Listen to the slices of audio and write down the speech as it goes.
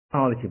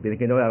我哋前邊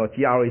見到有個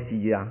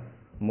GRACE 啊，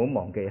唔好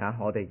忘記嚇，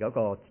我哋嗰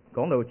個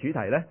講到主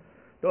題呢，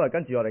都係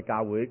跟住我哋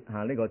教會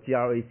嚇呢個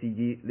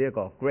GRACE 呢一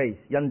個 Grace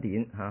恩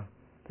典嚇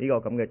呢個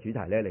咁嘅主題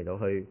呢嚟到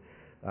去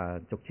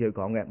逐次去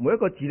講嘅。每一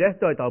個字呢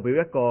都係代表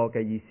一個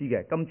嘅意思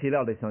嘅。今次呢，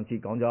我哋上次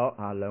講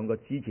咗兩個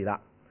G 字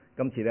啦，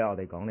今次呢，我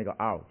哋講呢個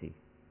R 字。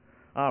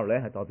R 呢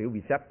係代表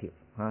receptive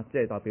嚇，即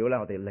係代表呢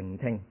我哋聆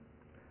聽。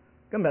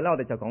今日呢，我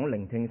哋就講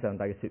聆聽上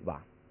帝嘅説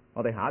話。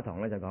我哋下一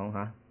堂呢，就講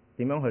嚇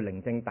點樣去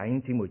聆聽弟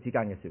兄姊妹之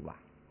間嘅説話。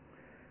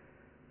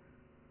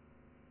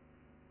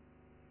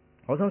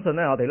我相信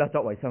呢，我哋呢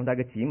作為上帝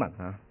嘅子民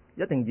嚇，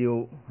一定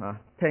要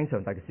聽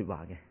上帝嘅説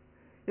話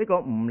嘅。一個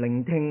唔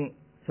聆聽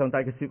上帝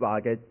嘅説話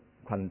嘅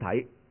群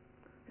體，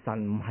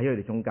神唔喺佢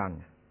哋中間嘅，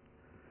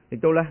亦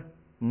都呢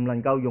唔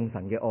能夠用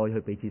神嘅愛去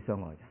彼此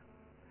相愛嘅。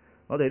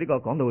我哋呢個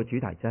講到嘅主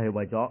題就係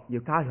為咗要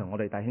加強我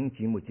哋弟兄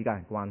姊妹之間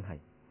嘅關係，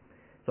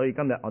所以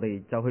今日我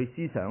哋就去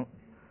思想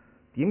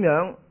點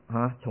樣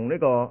從呢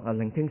個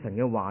聆聽神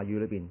嘅話語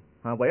裏邊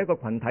為一個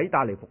群體帶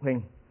嚟復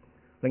興，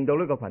令到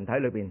呢個群體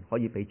裏邊可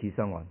以彼此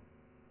相愛。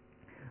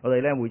我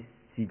哋呢會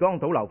時光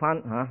倒流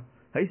翻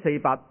喺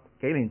400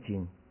幾年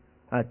前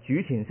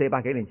主前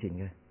400幾年前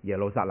嘅耶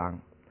路撒冷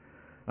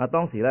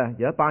當時呢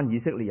有一班以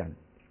色列人，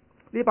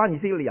呢班以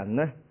色列人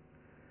呢，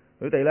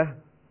佢哋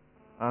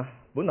呢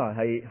本來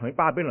係喺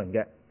巴比倫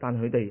嘅，但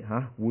佢哋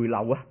回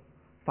流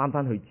翻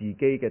去自己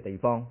嘅地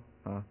方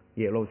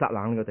耶路撒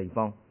冷呢個地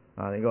方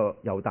呢個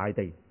猶大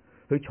地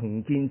去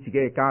重建自己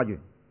嘅家園。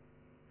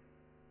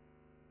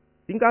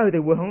點解佢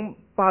哋會喺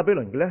巴比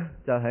倫嘅呢？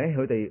就喺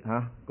佢哋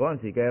嗰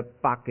陣時嘅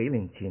100幾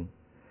年前，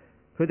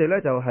佢哋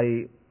呢就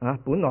係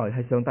本來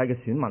係上帝嘅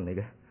選民嚟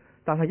嘅，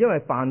但係因為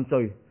犯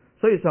罪，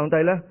所以上帝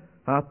呢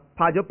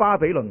派咗巴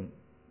比倫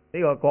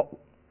呢個國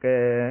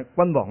嘅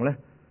君王呢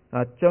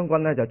將軍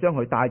呢就將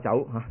佢帶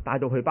走帶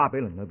到去巴比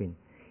倫裏邊，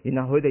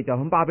然後佢哋就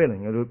喺巴比倫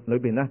嘅裏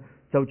邊呢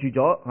就住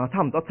咗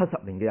差唔多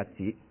70年嘅日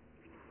子，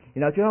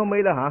然後最後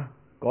尾呢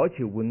改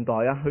朝換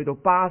代去到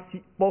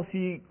波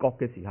斯國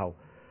嘅時候，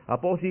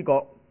波斯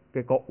國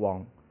嘅國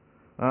王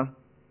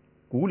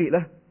古列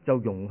呢就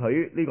容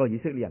許呢個以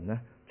色列人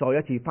呢再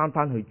一次翻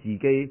去自己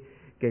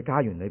嘅家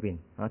園裏邊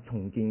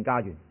重建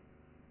家園。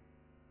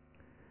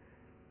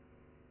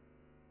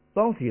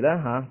當時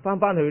呢翻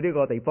去呢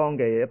個地方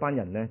嘅一班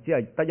人呢，只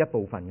係得一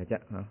部分嘅啫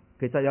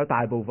其實有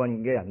大部分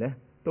嘅人呢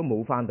都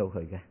冇翻到去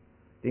嘅。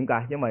點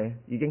解？因為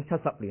已經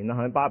70年啦，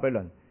喺巴比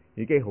倫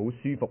已經好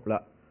舒服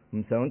啦，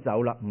唔想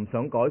走啦，唔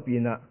想改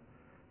變啦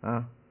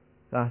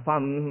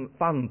翻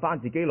唔翻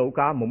自己老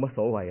家冇乜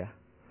所謂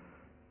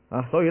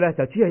所以呢，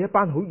就只係一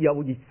班好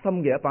有熱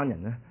心嘅一班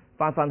人呢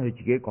翻去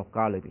自己國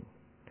家裏邊。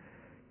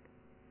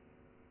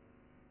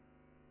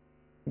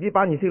呢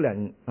班以色列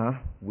人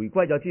回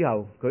歸咗之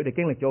後，佢哋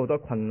經歷咗好多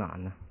困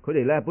難佢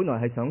哋呢本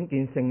來係想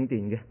建聖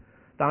殿嘅，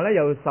但係呢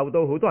又受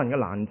到好多人嘅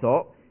攔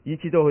阻，以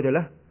致到佢哋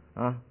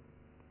呢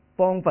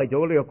荒廢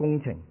咗呢個工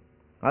程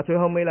最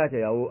後尾呢，就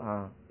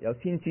有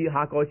先知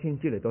哈該先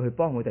知嚟到去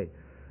幫佢哋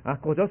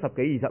過咗10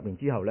幾20年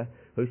之後呢，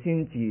佢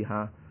先至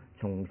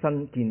重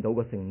新見到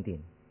個聖殿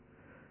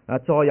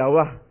再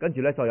有跟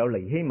住呢，再有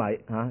尼希米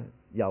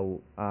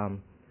由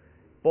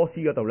波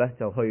斯嗰度呢，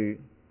就去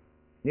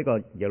呢個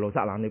耶路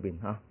撒冷裏邊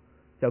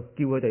就叫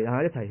佢哋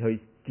一齊去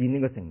建呢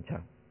個城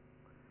牆。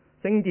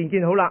聖殿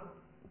建好啦，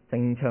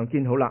城牆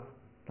建好啦，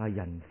但係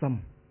人心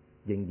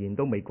仍然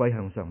都未歸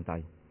向上帝。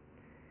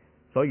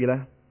所以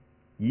呢，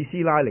以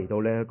斯拉嚟到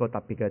呢一個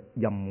特別嘅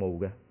任務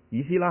嘅。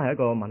以斯拉係一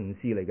個文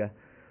士嚟嘅，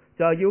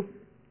就係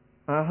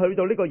要去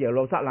到呢個耶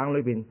路撒冷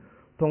裏邊，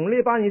同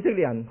呢班以色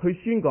列人去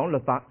宣講律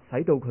法，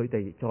使到佢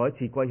哋再一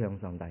次歸向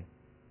上帝，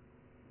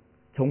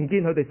重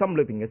建佢哋心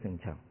裏邊嘅城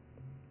牆。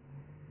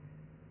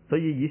所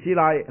以以斯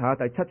拉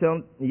第7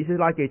章，以斯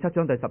拉記7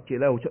章第10節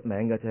呢好出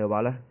名嘅，就係話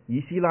呢，以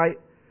斯拉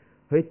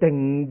佢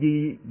定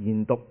意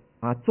研讀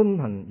遵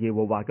行耶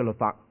和華嘅律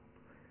法，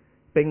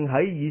並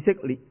喺以色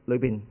列裏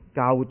邊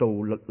教導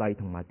律例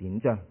同埋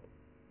典章。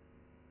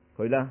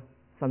佢呢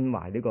身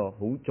懷呢個好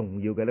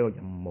重要嘅呢個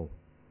任務，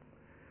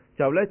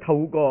就呢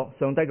透過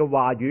上帝嘅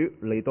話語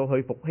嚟到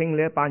去復興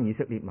呢一班以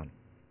色列民。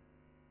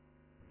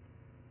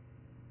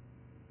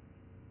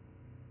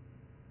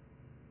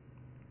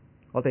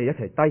我哋一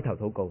齊低頭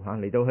禱告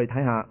嚟到去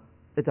睇下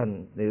一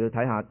陣，嚟到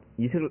睇下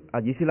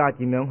以斯拉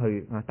點樣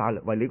去帶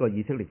嚟為呢個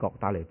以色列國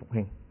帶嚟復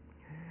興。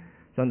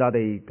上帝，我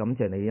哋感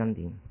謝你恩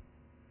典。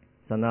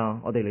神啊，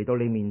我哋嚟到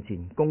你面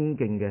前恭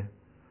敬嘅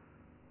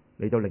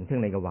嚟到聆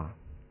聽你嘅話。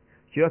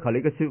主啊，求你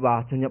嘅說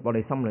話進入我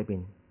哋心裏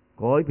邊，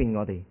改變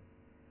我哋，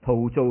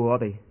陶造我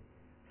哋，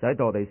使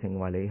到我哋成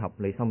為你合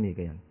你心意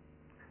嘅人。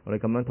我哋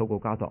咁樣禱告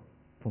交託，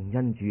奉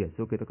恩主耶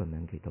穌基督嘅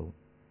名祈禱，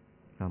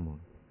阿門。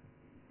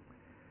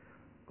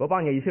嗰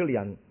班嘅以色列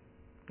人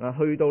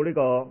去到呢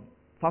個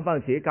翻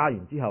去自己家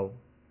園之後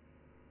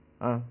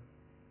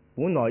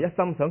本來一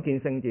心想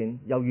建聖殿，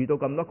又遇到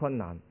咁多困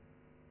難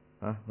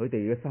佢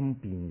哋嘅心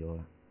變咗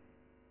啦。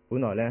本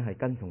來呢係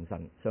跟從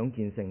神，想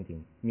建聖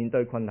殿，面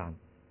對困難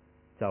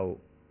就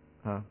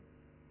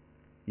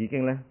已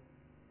經呢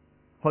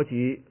開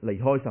始離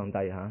開上帝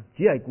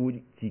只係顧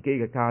自己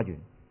嘅家園。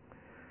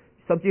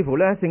甚至乎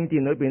呢，聖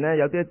殿裏邊呢，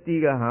有啲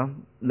一啲嘅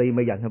利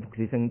未人係服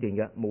侍聖殿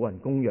嘅，冇人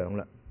供養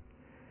啦。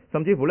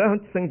甚至乎呢，喺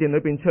聖殿裏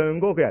邊唱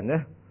歌嘅人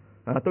呢，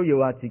都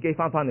要自己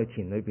翻去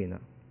田裏邊啦。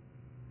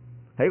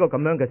喺一個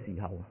咁樣嘅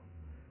時候，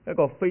一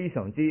個非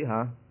常之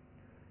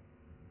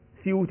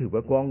蕭條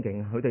嘅光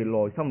景，佢哋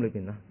內心裏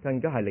邊更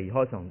加係離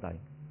開上帝。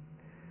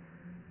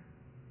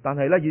但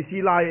係呢，以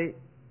斯拉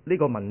呢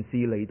個文士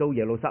嚟到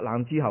耶路撒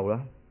冷之後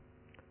啦，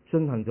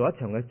進行咗一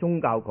場嘅宗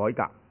教改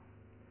革，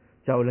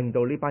就令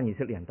到呢班以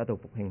色列人得到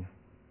復興。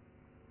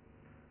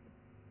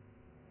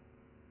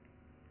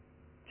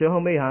最後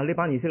尾呢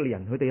班以色列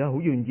人佢哋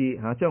好願意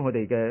將佢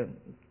哋嘅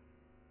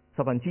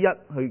1/10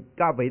去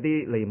交俾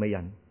啲利未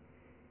人，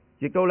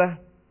亦都呢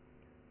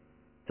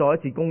再一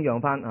次供養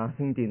翻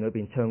聖殿裏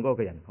邊唱歌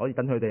嘅人，可以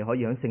等佢哋可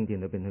以喺聖殿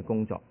裏邊去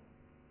工作。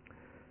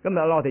今日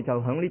我哋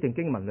就喺呢段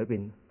經文裏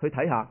邊去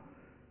睇下，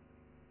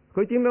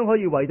佢點樣可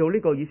以為到呢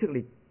個以色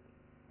列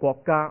國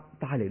家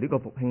帶嚟呢個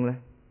復興呢？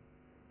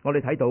我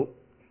哋睇到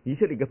以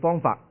色列嘅方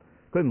法，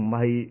佢唔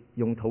係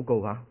用禱告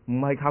唔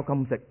係靠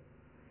禁食，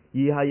而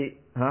係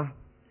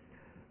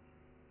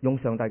用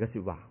上帝嘅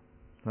說話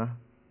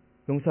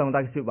用上帝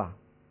嘅說話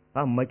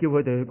唔係叫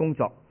佢哋去工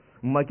作，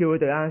唔係叫佢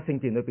哋喺聖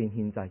殿裏邊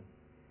獻祭，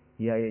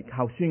而係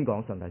靠宣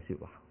講上帝說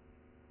話。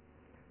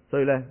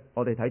所以呢，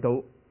我哋睇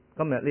到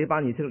今日呢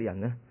班以色列人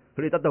呢，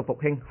佢哋得到復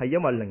興係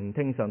因為聆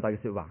聽上帝嘅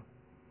說話，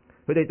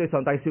佢哋對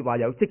上帝說話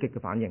有積極嘅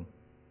反應。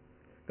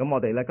咁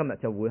我哋呢，今日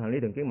就會喺呢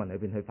段經文裏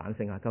邊去反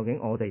省下，究竟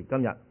我哋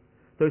今日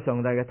對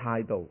上帝嘅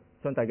態度，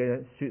上帝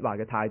嘅說話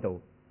嘅態度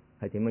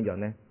係點樣樣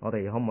呢？我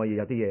哋可唔可以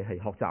有啲嘢係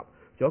學習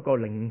做一個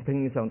聆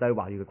聽上帝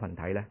話語嘅群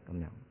體呢？咁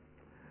樣，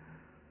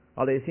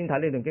我哋先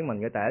睇呢段經文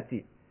嘅第1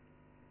節。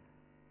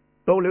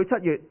到了7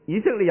月，以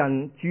色列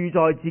人住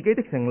在自己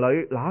的城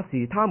裏，那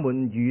時他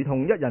們如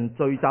同一人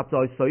聚集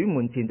在水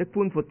門前的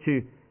寬闊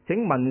處，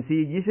請文士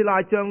以斯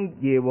拉將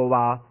耶和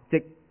華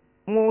藉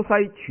摩西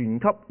傳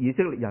給以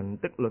色列人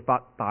的律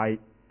法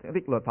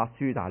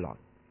書帶來。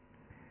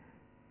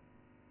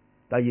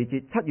第2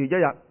節，7月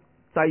1日，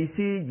祭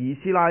司以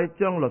斯拉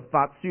將律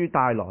法書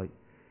帶來，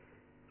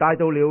帶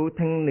到了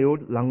聽了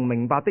能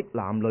明白的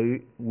男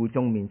女會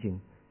眾面前，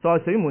在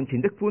水門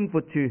前的寬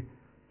闊處，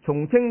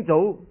從清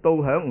早到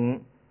晌午，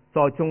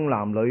在眾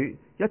男女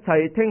一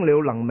切聽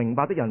了能明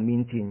白的人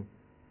面前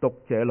讀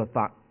這律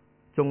法，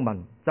眾民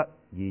側耳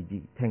而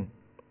聽。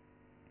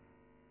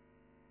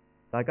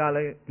大家呢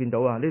見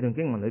到呢段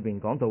經文裏邊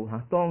講到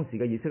當時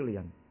嘅以色列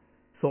人，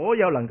所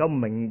有能夠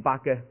明白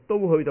嘅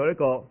都去到一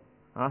個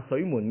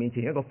水門面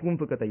前一個寬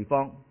闊嘅地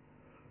方，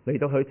嚟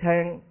到去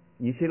聽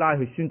以斯拉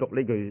去宣讀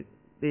呢啲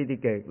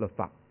嘅律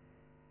法。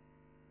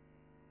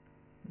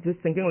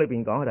聖經裏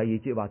邊講嘅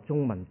第2節話，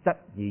眾民側耳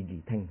而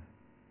聽，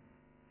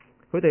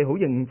佢哋好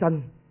認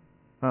真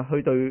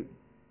去對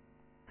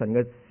神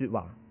嘅說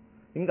話。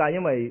點解？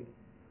因為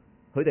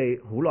佢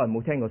哋好耐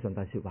冇聽過上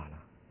帝說話啦。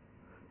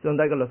上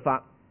帝嘅律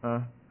法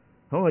喺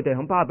佢哋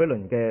喺巴比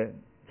倫嘅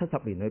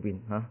70年裏邊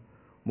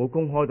冇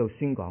公開到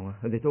宣講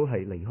佢哋都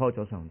係離開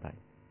咗上帝，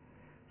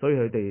所以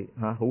佢哋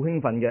好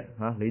興奮嘅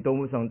嚟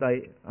到上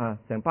帝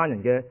成班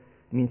人嘅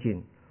面前，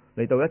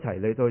嚟到一齊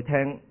嚟到去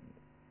聽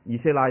以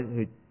斯拉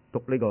去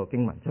讀呢個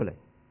經文出嚟。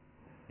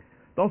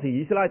當時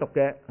以斯拉讀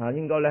嘅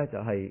應該呢就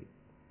係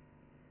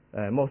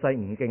摩西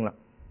5經啦。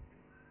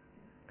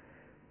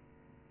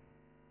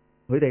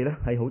佢哋呢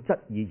係好側耳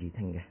而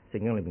聽嘅，聖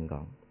經裏面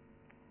講。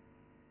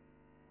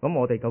咁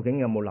我哋究竟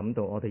有冇諗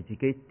到我哋自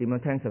己點樣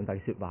聽上帝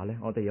說話呢？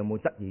我哋有冇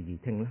側耳而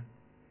聽呢？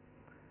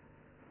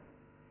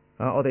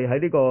我哋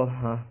喺呢個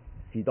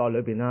時代裏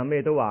邊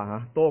咩都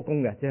話多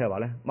工嘅，即係話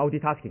呢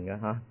multitasking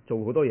嘅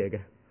做好多嘢嘅。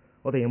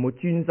我哋有冇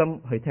專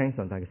心去聽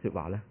上帝嘅說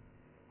話呢？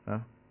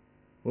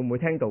會唔會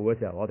聽到嘅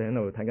時候，我哋喺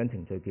度睇緊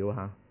程序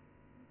表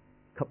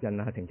吸引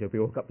程序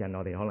表吸引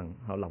我哋，可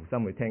能留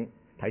心去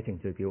睇程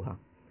序表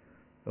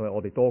因為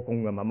我哋多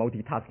工噶嘛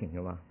 ，multitasking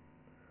噶嘛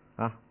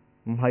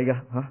唔係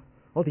嘅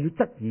我哋要側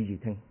耳而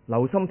聽，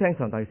留心聽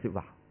上帝嘅說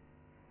話。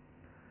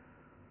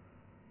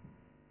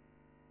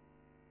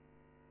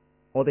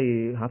我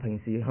哋平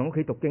時喺屋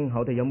企讀經，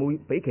我哋有冇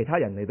俾其他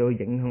人嚟到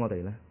影響我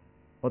哋呢？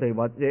我哋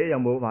或者有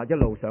冇話一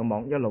路上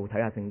網一路睇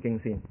下聖經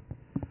先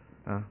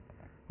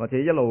或者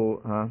一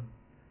路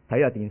睇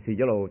下電視，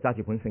一路揸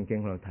住本聖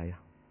經喺度睇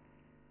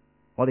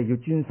我哋要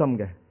專心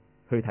嘅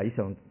去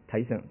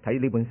睇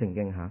呢本聖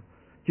經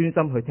專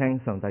心去聽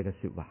上帝嘅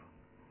說話。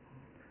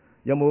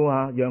有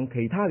冇讓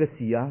其他嘅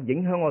事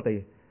影響我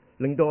哋，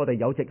令到我哋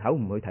有藉口唔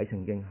去睇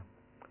聖經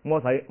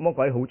魔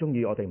鬼好中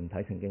意我哋唔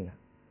睇聖經嘅，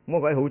魔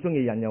鬼好中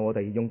意引誘我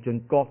哋用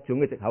盡各種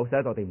嘅藉口，使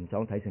得我哋唔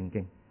想睇聖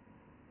經。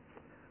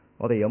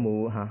我哋有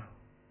冇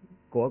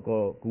過一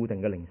個固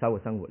定嘅靈修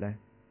嘅生活呢？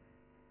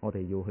我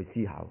哋要去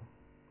思考。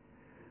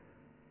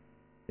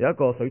有一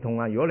個水桶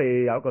如果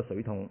你有一個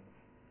水桶，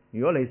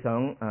如果你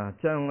想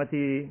將一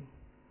啲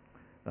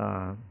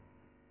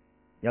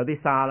有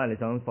啲沙啦，你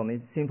想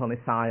先放啲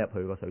沙入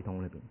去個水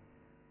桶裏邊，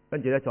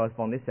跟住呢再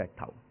放啲石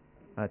頭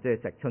即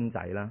係石春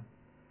仔啦，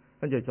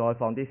跟住再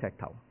放啲石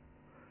頭，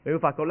你會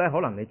發覺呢，可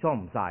能你裝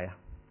唔晒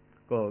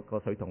個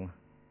水桶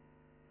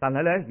但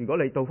係呢，如果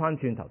你倒翻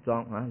轉頭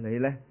裝啊，你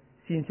呢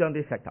先將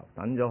啲石頭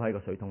等咗喺個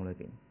水桶裏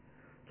邊，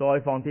再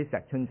放啲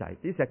石春仔，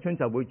啲石春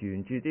就會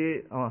沿住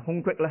啲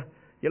空隙呢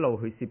一路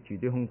去攝住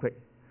啲空隙，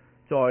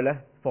再呢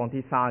放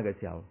啲沙嘅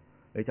時候，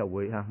你就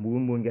會滿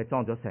滿嘅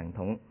裝咗成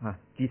桶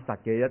結實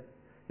嘅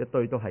一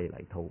堆都係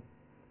泥土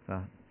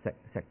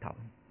石頭。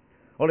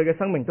我哋嘅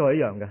生命都係一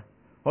樣嘅，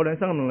我哋嘅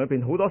生命裏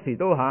邊好多時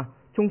都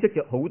充斥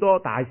着好多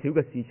大小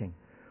嘅事情，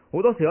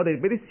好多時我哋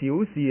俾啲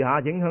小事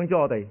影響咗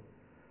我哋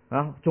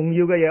重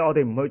要嘅嘢我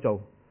哋唔去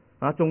做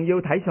仲要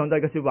睇上帝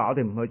嘅說話我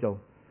哋唔去做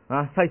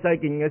細細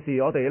件嘅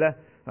事我哋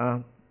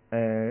呢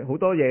好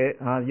多嘢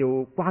要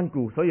關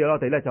顧，所以我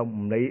哋呢就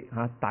唔理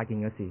大件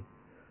嘅事。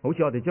好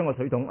似我哋將個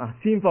水桶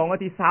先放一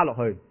啲沙落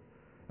去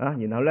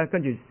然後呢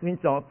跟住先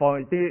再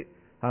放啲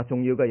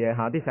重要嘅嘢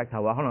啲石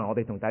頭可能我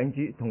哋同弟兄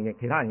姊同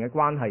其他人嘅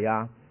關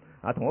係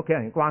同屋企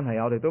人嘅關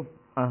係我哋都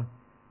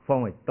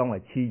當為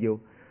次要，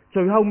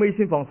最後尾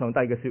先放上帝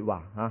嘅說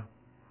話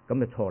咁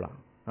就錯啦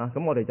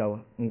咁我哋就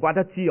唔怪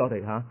得知我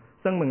哋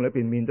生命裏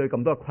邊面對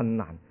咁多困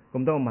難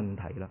咁多嘅問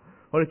題啦。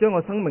我哋將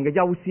個生命嘅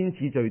優先次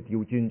序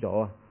調轉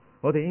咗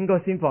我哋應該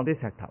先放啲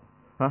石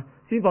頭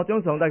先放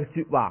將上帝嘅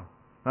說話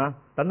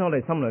等喺我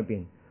哋心裏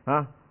邊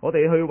我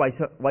哋去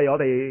為我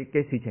哋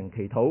嘅事情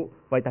祈禱，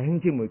為弟兄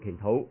姊妹祈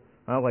禱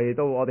為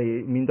到我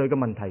哋面對嘅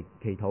問題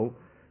祈禱，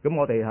咁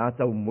我哋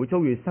就唔會遭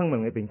遇生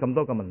命裏邊咁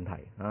多嘅問題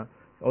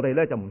我哋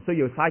呢就唔需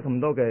要嘥咁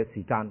多嘅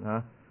時間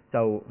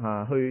就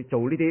去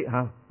做呢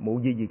啲冇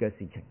意義嘅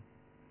事情。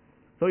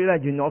所以呢，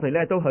願我哋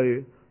呢都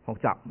去學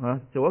習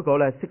做一個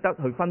呢識得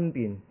去分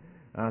辨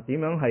點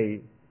樣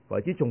係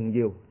為之重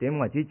要，點樣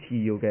為之次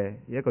要嘅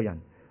一個人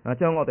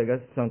將我哋嘅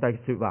上帝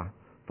說話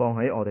放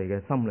喺我哋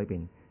嘅心裏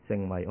邊，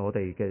成為我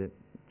哋嘅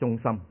中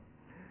心。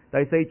第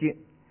4節，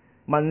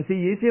文士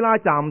以斯拉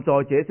站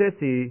在這些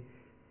事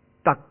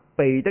特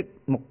備的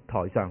木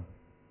台上，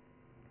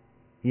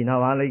然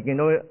後你見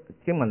到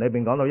經文裏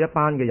邊講到一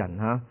班嘅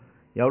人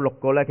有6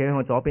個呢企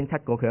喺左邊，7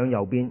個企喺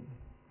右邊，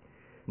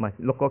唔係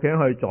6個企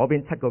喺左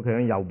邊，7個企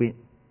喺右邊，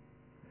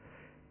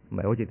唔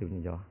係好似調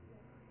轉咗，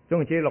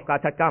總之6加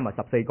7加埋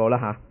14個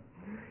啦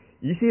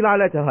以斯拉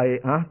呢就係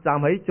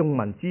站喺眾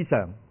民之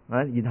上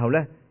然後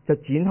呢就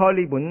展開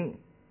呢本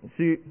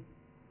書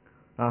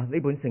呢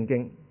本聖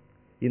經，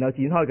然後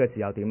展開嘅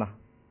時候點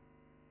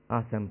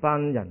成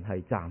班人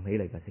係站起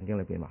嚟嘅，聖經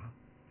裏邊話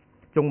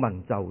眾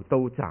民就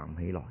都站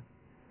起來。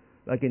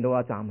你見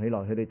到站起來，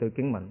佢哋對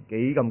經文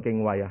幾咁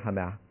敬畏係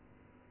咪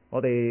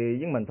我哋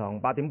英文堂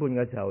8點半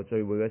嘅時候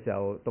聚會嘅時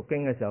候讀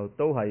經嘅時候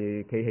都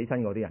係企起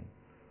身嗰啲人，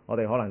我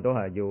哋可能都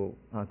係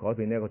要改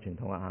變呢一個傳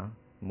統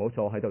唔好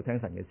坐喺度聽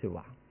神嘅說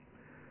話。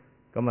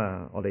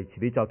咁我哋遲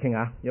啲再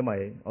傾因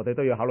為我哋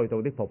都要考慮到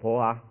啲婆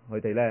婆佢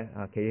哋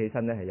呢企起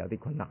身呢係有啲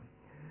困難。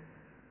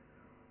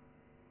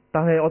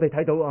但係我哋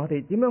睇到我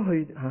哋點樣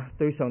去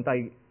對上帝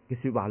嘅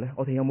說話呢？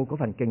我哋有冇嗰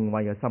份敬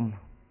畏嘅心？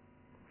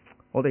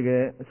我哋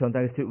嘅上帝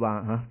嘅說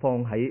話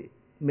放喺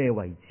咩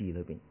位置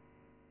裏邊？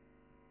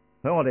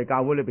喺我哋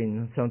教會裏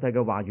邊，上帝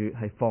嘅話語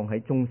係放喺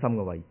中心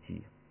嘅位置。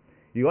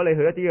如果你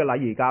去一啲嘅禮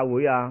儀教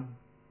會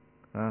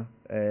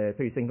譬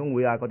如聖公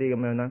會嗰啲咁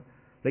樣啦，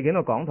你見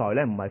到講台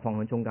呢唔係放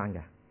喺中間嘅，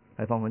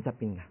係放喺側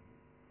邊嘅。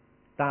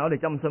但係我哋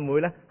浸信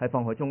會呢係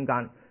放喺中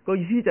間，個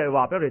意思就係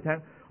話俾我哋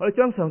聽，我哋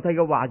將上帝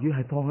嘅話語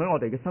係放喺我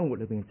哋嘅生活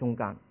裏邊嘅中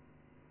間。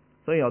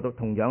所以我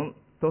同樣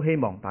都希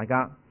望大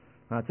家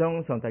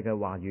將上帝嘅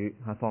話語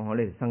放喺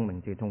你哋生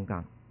命嘅中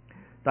間。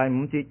第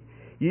5節，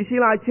以斯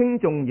拉稱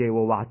頌耶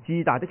和華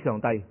至大的上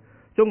帝，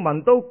眾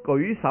民都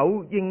舉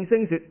手應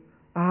聲說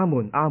阿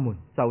門阿門，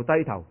就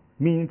低頭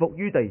面伏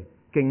於地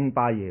敬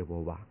拜耶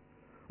和華。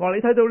哇！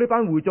你睇到呢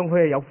班會眾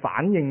佢係有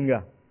反應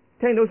嘅，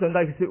聽到上帝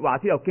嘅說話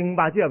之後敬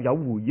拜之後有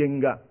回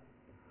應嘅，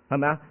係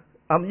咪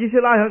以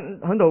斯拉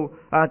喺度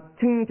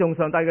稱頌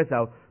上帝嘅時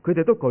候，佢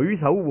哋都舉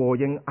手和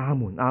應阿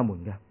門阿門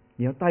嘅，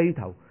然後低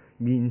頭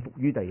面伏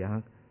於地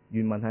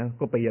原文係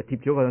個鼻貼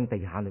咗喺地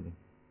下裏面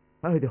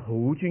佢哋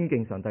好尊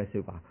敬上帝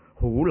說話，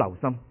好留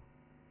心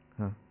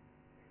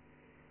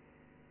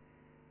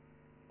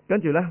跟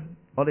住呢，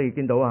我哋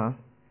見到佢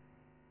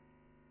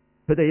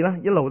哋呢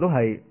一路都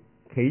係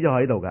企咗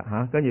喺度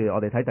嘅跟住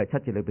我哋睇第7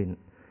節裏邊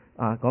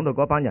講到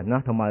嗰班人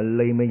啦，同埋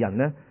利未人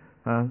呢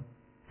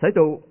使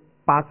到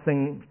百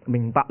姓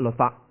明白律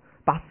法，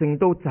百姓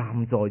都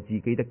站在自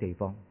己的地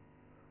方。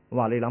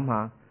話你諗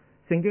下，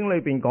聖經裏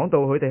邊講到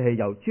佢哋係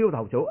由朝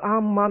頭早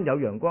啱啱有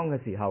陽光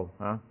嘅時候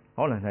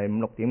可能係5、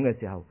6點嘅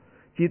時候，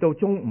至到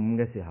中午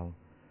嘅時候，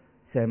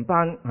成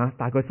班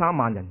大概3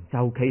萬人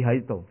就企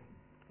喺度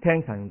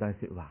聽上帝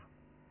說話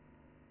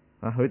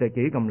佢哋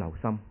幾咁留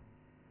心，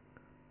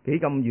幾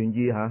咁願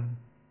意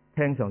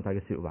聽上帝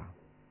嘅說話。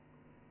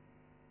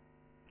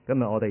今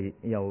日我哋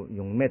又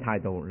用咩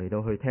態度嚟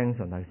到去聽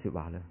上帝嘅說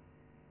話呢？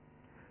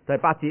第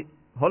8節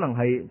可能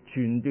係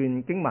全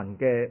段經文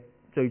嘅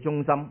最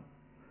中心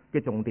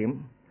嘅重點，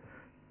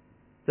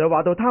就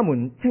話到他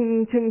們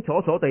清清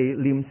楚楚地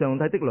念上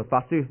帝的律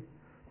法書，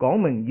講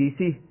明意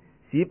思，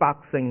使百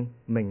姓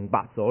明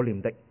白所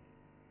念的。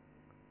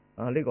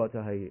呢個就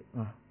係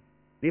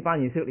呢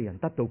班以色列人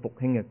得到復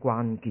興嘅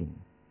關鍵。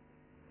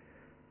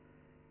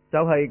就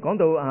係講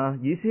到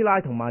以斯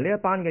拉同埋呢一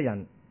班嘅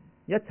人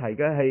一齊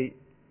嘅係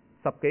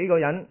10幾個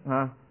人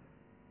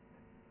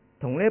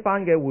同呢一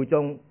班嘅會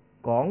眾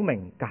講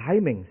明解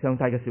明上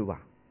帝嘅說話。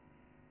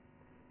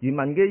原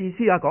文嘅意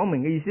思講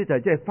明嘅意思就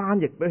係即係翻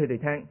譯俾佢哋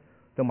聽，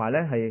同埋呢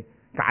係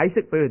解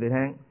釋俾佢哋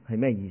聽係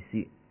咩意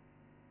思。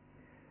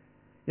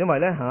因為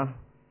呢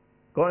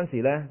嗰陣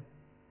時呢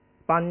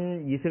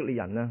班以色列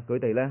人呢，佢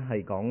哋呢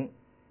係講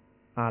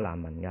亞蘭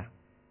文嘅，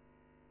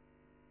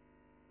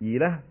而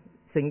呢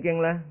聖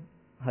經呢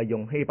係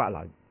用希伯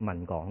來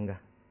文講嘅，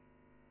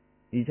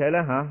而且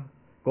呢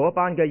嗰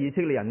班嘅以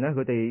色列人呢，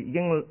佢哋已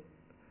經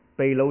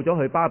被擄咗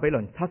去巴比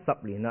倫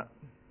70年啦。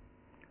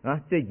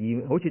即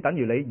係好似等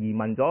於你移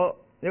民咗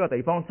一個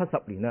地方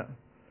70年啦。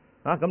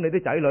咁你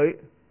啲仔女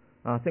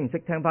識唔識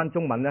聽翻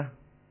中文呢？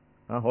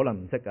可能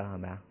唔識噶，係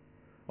咪啊？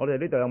我哋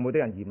呢度有冇啲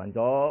人移民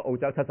咗澳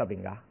洲70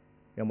年噶？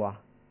有冇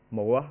啊？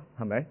冇啊，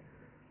係咪？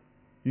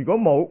如果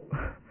冇，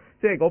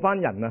即係嗰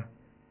班人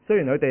雖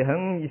然佢哋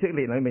喺以色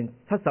列裏面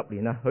70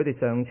年佢哋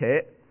尚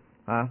且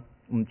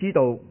唔知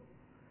道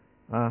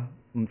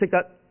唔識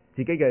得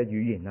自己嘅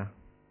語言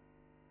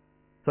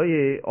所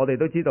以我哋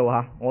都知道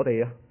我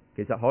哋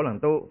其實可能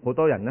都好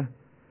多人呢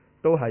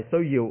都係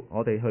需要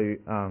我哋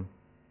去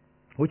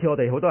好似我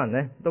哋好多人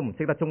呢都唔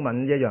識得中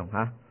文一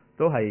樣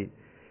都係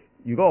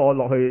如果我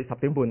落去10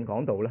點半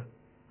講道呢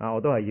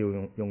我都係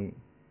要用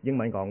英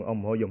文講，我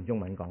唔可以用中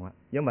文講啦。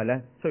因為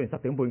呢雖然10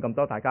點半咁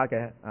多大家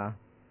嘅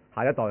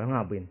下一代喺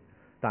下邊，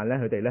但係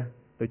呢佢哋呢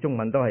對中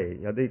文都係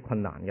有啲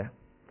困難嘅。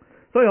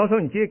所以我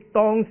想唔知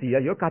當時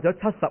如果隔咗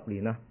70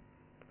年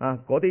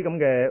嗰啲咁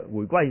嘅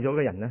回歸咗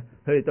嘅人呢，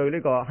佢哋對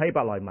呢個希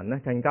伯來文呢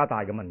更加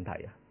大嘅問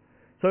題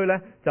所以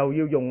呢就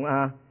要用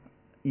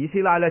以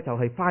斯拉呢就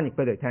係翻譯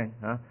俾佢哋聽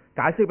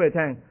解釋俾佢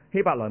聽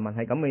希伯來文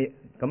係咁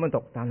樣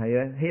讀，但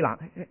係呢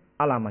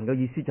亞蘭文嘅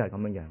意思就係咁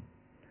樣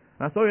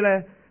樣所以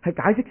呢係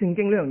解釋聖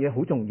經呢樣嘢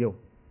好重要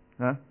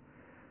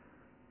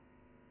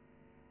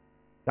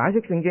解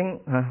釋聖經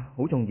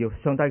好重要，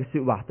上帝嘅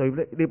說話對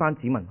呢班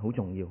子民好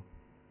重要，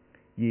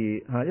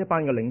而一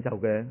班嘅領袖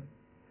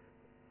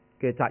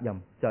嘅責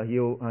任就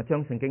係要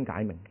將聖經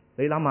解明。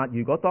你諗下，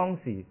如果當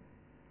時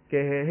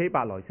嘅希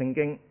伯來聖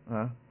經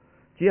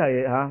只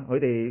係佢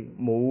哋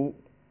冇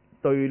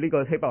對呢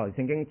個希伯來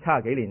聖經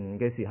70幾年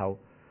嘅時候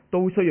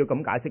都需要咁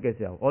解釋嘅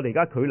時候，我哋而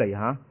家距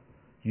離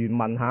原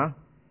文係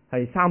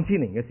3000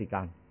年嘅時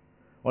間，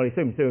我哋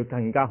需唔需要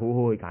更加好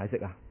好去解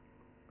釋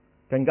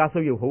更加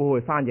需要好好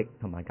去翻譯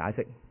同埋解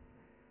釋。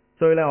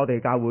所以呢，我哋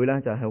教會呢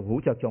就係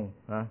好着重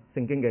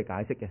聖經嘅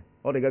解釋嘅。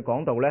我哋嘅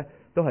講道呢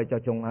都係着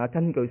重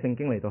根據聖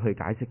經嚟到去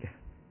解釋嘅。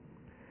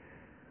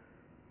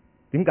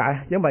點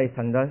解？因為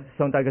上帝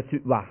嘅說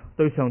話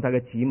對上帝嘅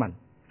子民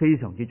非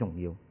常之重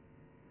要。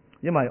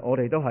因為我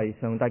哋都係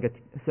上帝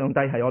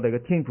係我哋嘅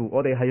天父，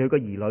我哋係佢嘅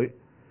兒女。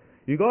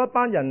如果一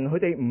班人佢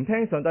哋唔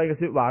聽上帝嘅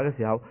說話嘅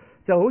時候，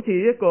就好似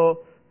一個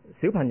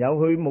小朋友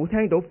佢冇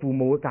聽到父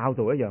母嘅教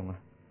導一樣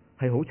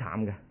係好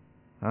慘嘅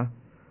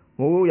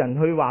冇人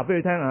去話俾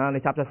佢聽你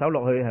插隻手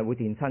落去係會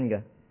電親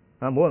嘅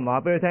冇人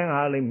話俾佢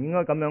聽你唔應該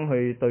咁樣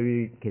去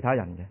對其他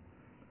人嘅，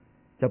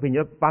就變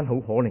咗一班好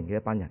可憐嘅一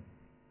班人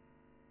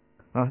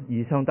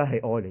而上帝係愛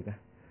嚟嘅，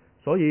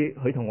所以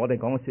佢同我哋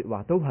講嘅說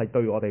話都係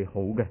對我哋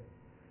好嘅。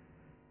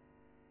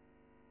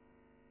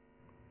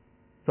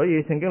所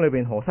以聖經裏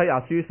邊何西阿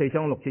書4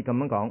章6節咁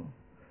樣講：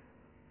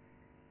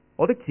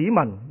我的子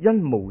民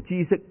因無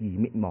知識而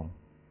滅亡，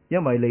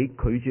因為你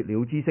拒絕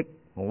了知識，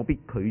我必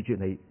拒絕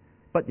你，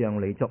不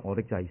讓你作我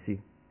的祭司。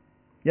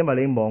因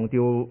為你忘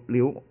掉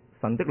了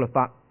神的律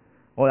法，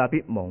我也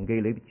必忘記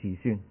你的子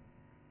孫。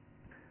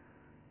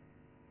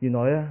原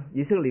來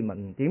以色列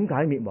民點解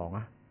滅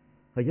亡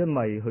係因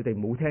為佢哋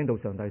冇聽到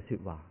上帝說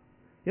話，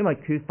因為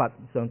缺乏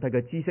上帝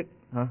嘅知識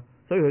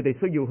所以佢哋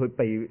需要去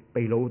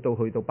被擄到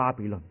去到巴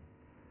比倫。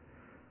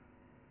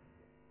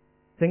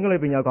聖經裏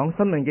邊又講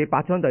申命記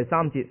8章第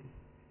3節：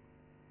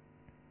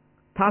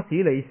他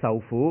使你受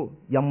苦，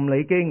任你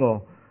飢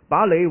餓，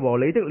把你和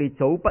你的列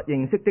祖不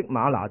認識的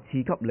嗎哪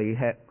賜給你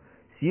吃，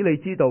使你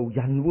知道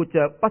人活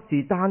着不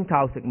是單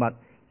靠食物，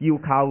要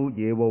靠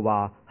耶和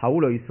華口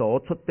裏所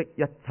出的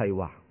一切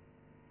話。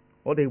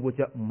我哋活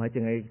着唔係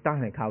淨係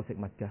單係靠食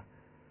物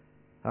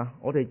㗎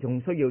我哋仲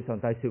需要上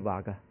帝說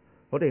話㗎。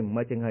我哋唔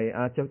係淨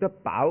係着得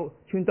飽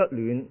穿得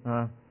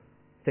暖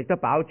食得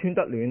飽穿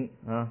得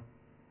暖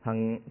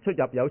行出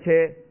入有車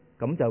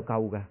咁就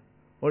夠㗎。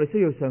我哋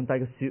需要上帝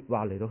嘅說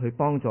話嚟到去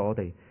幫助我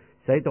哋，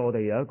使到我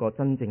哋有一個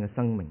真正嘅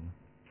生命。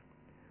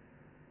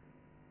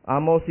阿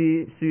摩司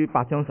書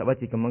8章11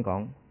節咁樣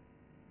講：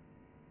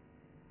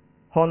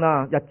看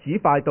啊，日子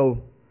快到，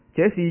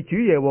這是主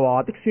耶和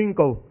華的宣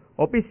告，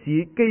我必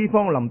使饑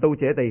荒臨到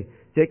這地。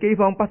這饑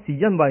荒不是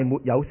因為沒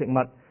有食物，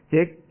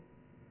這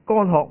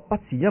乾渴不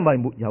是因為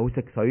沒有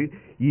食水，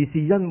而是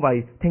因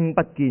為聽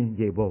不見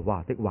耶和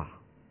華的話。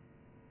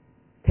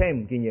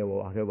聽唔見耶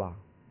和華嘅話，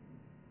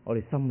我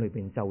哋心裏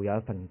邊就有一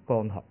份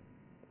乾渴。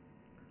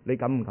你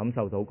感唔感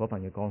受到嗰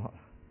份嘅乾渴？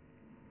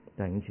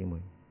弟兄姊妹，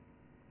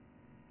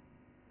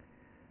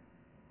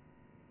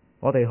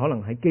我哋可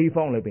能喺饑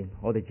荒裏邊，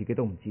我哋自己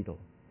都唔知道。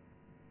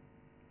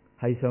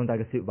係上帝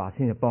嘅說話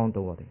先至幫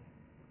到我哋。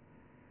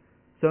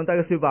上帝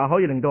嘅說話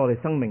可以令到我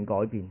哋生命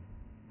改變。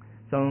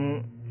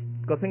上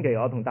個星期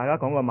我同大家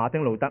講過馬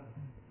丁路德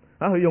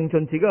佢用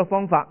盡自己嘅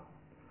方法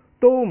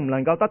都唔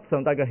能夠得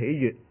上帝嘅喜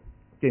悅，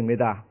記唔記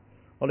得啊？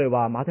我哋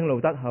話馬丁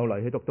路德後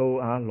嚟去讀到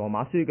羅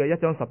馬書嘅1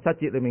章17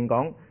節裏面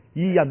講，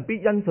義人必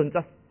因信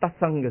得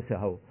生嘅時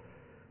候，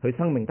佢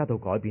生命得到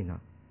改變啦。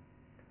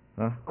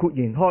豁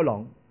然開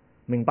朗，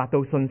明白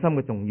到信心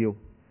嘅重要，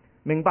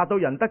明白到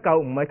人得救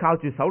唔係靠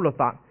住守律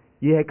法，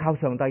而係靠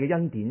上帝嘅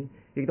恩典，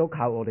亦都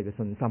靠我哋嘅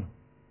信心。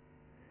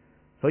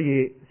所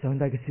以上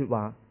帝嘅說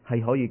話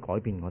係可以改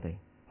變我哋，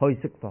可以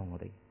釋放我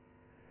哋。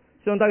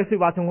上帝嘅說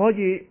話仲可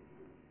以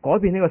改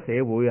變呢個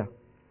社會啊！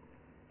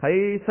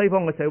喺西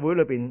方嘅社會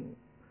裏邊，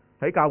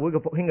喺教會嘅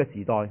復興嘅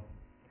時代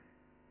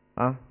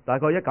大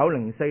概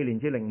1904年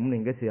至05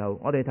年嘅時候，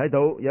我哋睇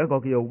到有一個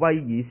叫做威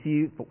爾斯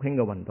復興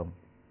嘅運動。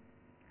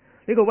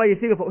呢個威爾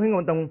斯嘅復興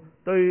運動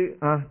對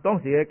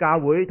當時嘅教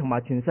會同埋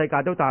全世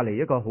界都帶嚟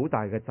一個好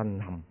大嘅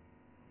震撼。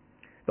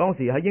當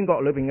時喺英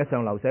國裏邊嘅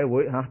上流社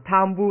會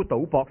貪污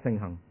賭博盛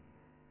行，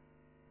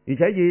而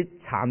且以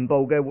殘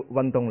暴嘅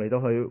運動嚟到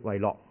去為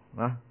樂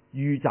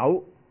酗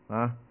酒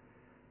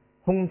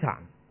兇殘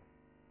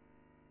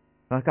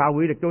教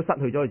會亦都失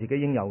去咗佢自己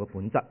應有嘅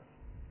本質。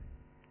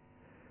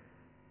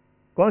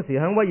嗰陣時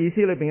喺威爾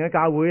斯裏邊嘅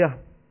教會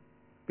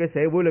嘅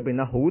社會裏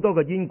邊好多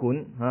嘅煙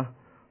館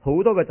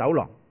好多嘅酒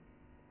廊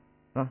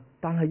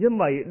但係因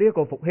為呢一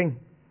個復興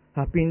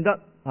變得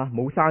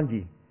冇生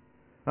意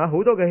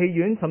好多嘅戲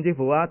院甚至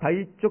乎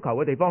睇足球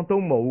嘅地方都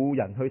冇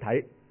人去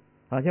睇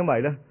因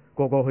為呢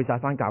個個去晒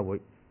返教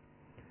會，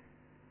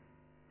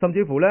甚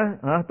至乎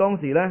呢當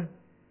時呢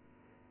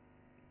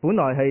本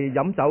來係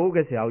飲酒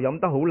嘅時候飲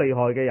得好厲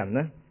害嘅人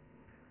呢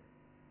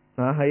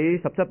喺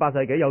17、18世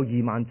紀有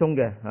2萬宗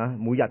嘅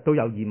每日都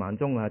有2萬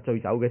宗醉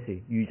酒嘅事、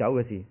酗酒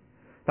嘅事，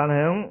但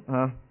係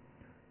響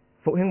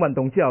復興運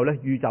動之後呢，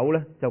酗酒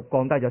呢就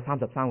降低咗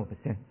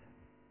33%。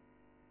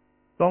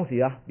當時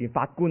連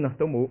法官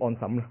都冇案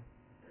審啦，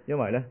因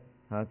為呢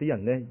啲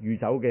人呢酗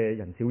酒嘅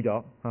人少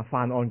咗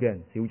犯案嘅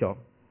人少咗，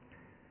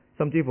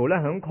甚至乎呢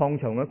響礦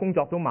場嘅工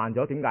作都慢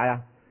咗。點解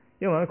啊？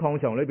因為喺礦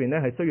場裏邊呢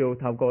係需要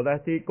透過呢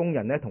啲工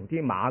人呢同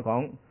啲馬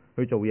講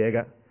去做嘢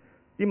嘅，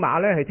啲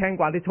馬呢係聽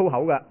慣啲粗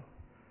口嘅，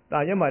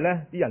但係因為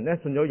呢啲人呢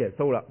信咗耶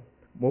穌啦，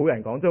冇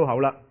人講粗口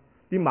啦，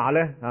啲馬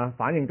呢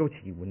反應都遲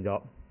緩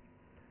咗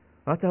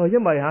就係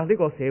因為呢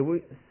個社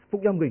會福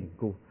音嘅緣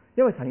故，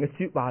因為神嘅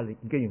說話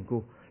嘅緣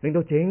故，令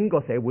到整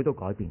個社會都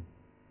改變。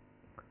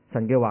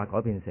神嘅話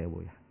改變社會。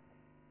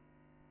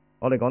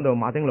我哋講到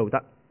馬丁路德，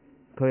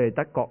佢係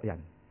德國人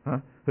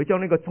佢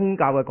將呢個宗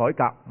教嘅改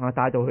革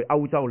帶到去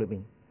歐洲裏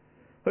邊，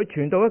佢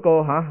傳到一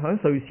個喺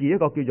瑞士一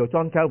個叫做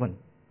John Calvin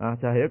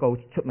就係一個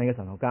出名嘅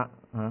神學家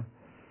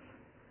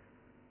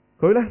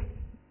佢呢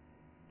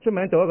出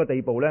名到一個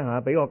地步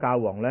呢俾個教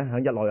皇呢喺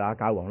日內瓦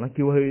教皇呢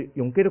叫佢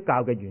用基督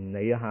教嘅原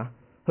理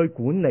去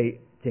管理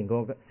成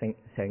個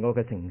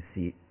嘅城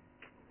市，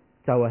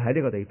就係喺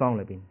呢個地方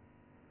裏邊，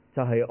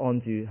就係按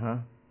住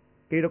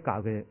基督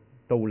教嘅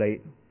道理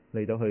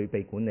嚟到去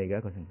被管理嘅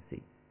一個城市。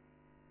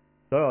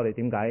所以我哋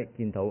點解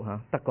見到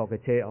德國嘅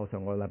車？我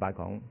上個禮拜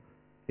講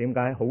點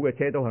解好嘅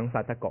車都響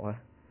晒德國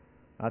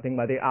點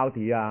解啲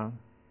Audi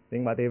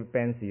點解啲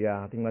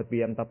Benz 點解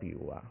BMW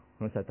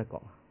響晒德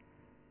國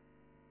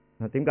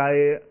點解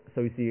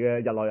瑞士嘅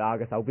日內瓦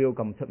嘅手錶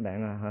咁出名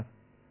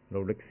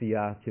勞力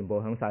士全部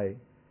響晒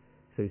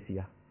瑞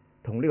士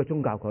同呢個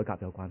宗教改革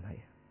有關係。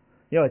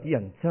因為啲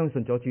人相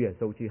信咗主耶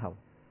穌之後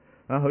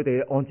佢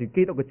哋按住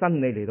基督嘅真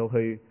理嚟到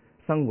去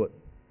生活。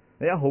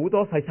有好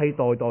多世世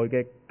代代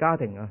嘅家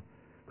庭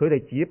佢哋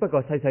只不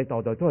過世世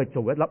代代都係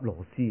做一粒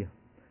螺絲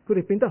佢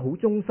哋變得好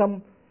忠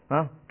心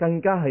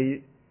更加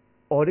係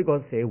愛呢個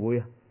社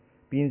會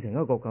變成一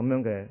個咁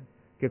樣嘅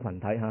群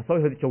體所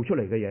以佢哋做出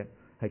嚟嘅嘢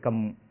係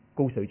咁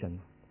高水準。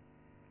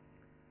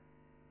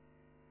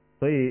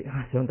所以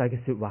上帝嘅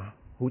說話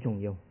好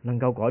重要，能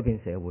夠改變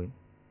社會。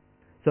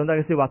上帝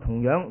嘅說話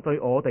同樣對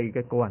我哋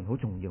嘅個人好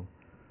重要，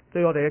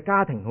對我哋嘅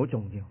家庭好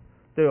重要，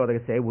對我哋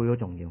嘅社會好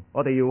重要。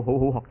我哋要好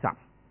好學習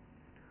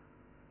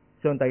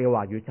上帝嘅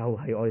話語，就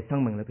係我哋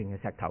生命裏邊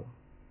嘅石頭。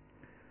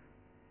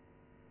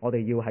我哋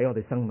要喺我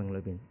哋生命裏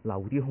邊留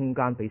啲空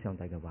間俾上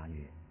帝嘅話語。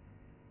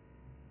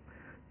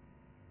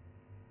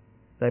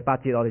第8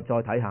節我哋再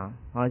睇下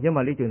因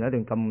為呢段係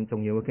一段咁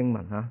重要嘅經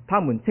文他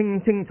們清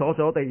清楚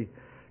楚地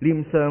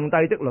念上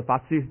帝的律法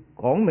書，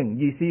講明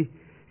意思，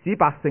使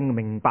百姓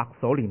明白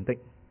所念的。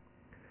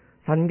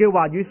神嘅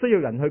話語需要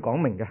人去講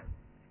明嘅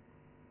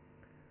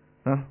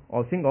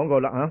我先講過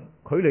啦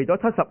距離咗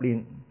70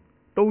年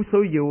都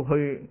需要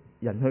去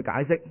人去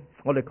解釋。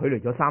我哋距離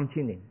咗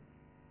3000年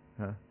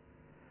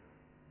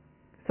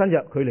新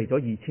約距離咗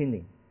2000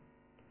年，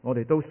我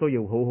哋都需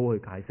要好好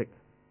去解釋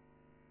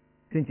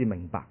先至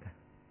明白嘅。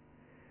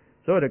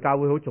所以我哋教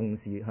會好重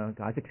視解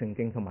釋聖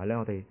經，同埋呢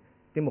我哋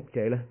啲牧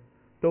者呢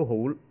都好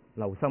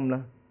留心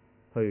呢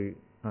去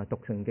讀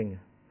聖經嘅。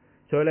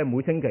所以呢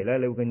每星期呢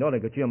你會見到我哋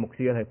嘅主任牧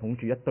師係捧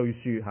住一堆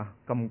書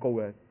咁高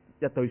嘅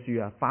一堆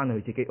書翻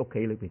去自己屋企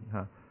裏邊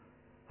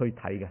去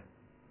睇嘅。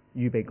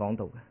預備講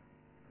道嘅。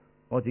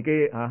我自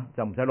己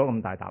就唔使攞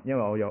咁大沓，因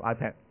為我有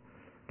iPad，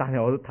 但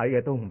係我睇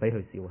嘅都唔比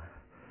佢少啊。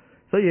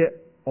所以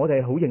我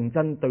哋好認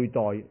真對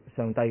待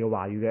上帝嘅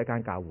話語嘅一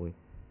間教會。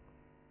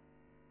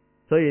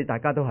所以大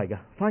家都係嘅，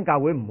返教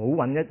會唔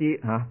好揾一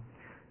啲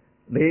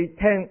你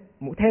聽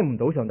唔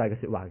到上帝嘅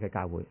說話嘅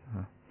教會，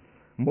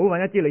唔好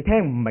揾一啲你聽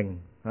唔明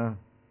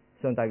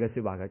上帝嘅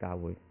說話嘅教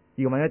會，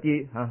要揾一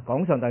啲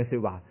講上帝嘅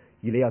說話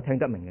而你又聽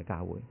得明嘅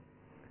教會。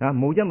唔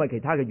好因為其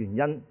他嘅原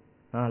因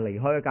離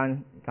開一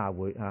間教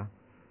會，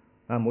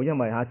唔好因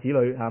為子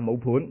女冇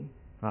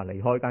伴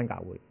離開一間教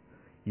會，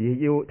而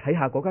要睇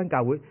下嗰間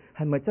教會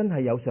係咪真係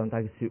有上帝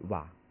嘅說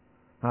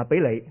話俾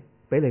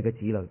你嘅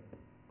子女，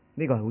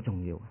呢個係好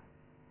重要。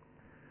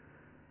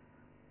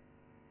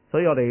所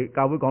以我哋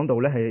教會講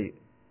道呢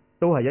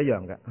都係一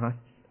樣嘅，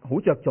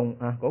好着重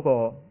嗰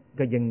個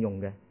嘅應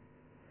用嘅，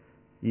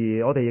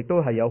而我哋亦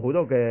都係有好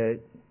多嘅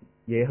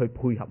嘢去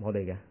配合我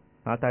哋嘅。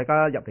大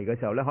家入嚟嘅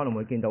時候呢，可能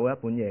會見到一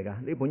本嘢嘅，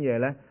呢本嘢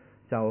呢，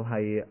就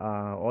係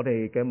我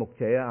哋嘅牧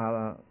者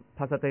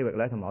Pastor David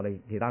呢，同埋我哋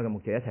其他嘅牧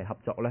者一齊合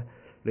作呢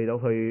嚟到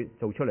去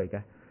做出嚟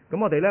嘅。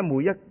咁我哋呢，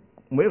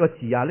每一個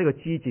字呢個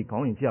枝節講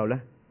完之後呢，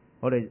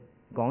我哋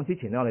講之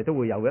前呢，我哋都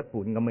會有一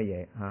本咁嘅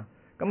嘢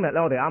今日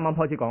呢，我哋啱啱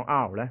開始講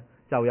R 呢，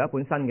就有一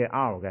本新嘅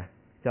R 嘅，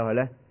就係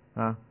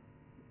呢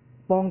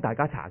幫大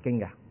家查經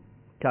嘅，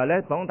就係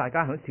呢幫大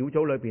家喺小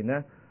組裏邊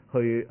呢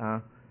去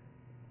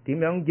點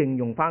樣應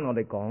用翻我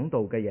哋講道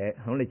嘅嘢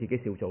喺你自己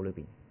小組裏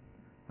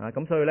邊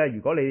咁所以呢，如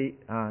果你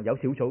有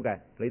小組嘅，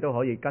你都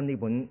可以跟呢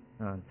本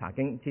查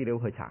經資料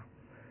去查。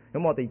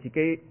咁我哋自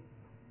己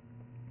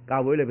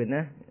教會裏邊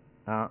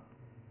呢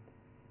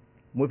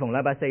每逢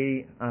禮拜四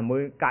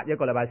每隔一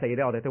個禮拜四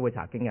呢，我哋都會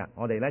查經嘅。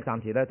我哋呢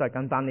暫時呢都係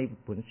跟翻呢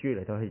本書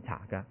嚟到去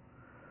查噶。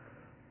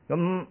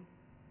咁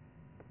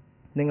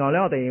另外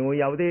呢，我哋會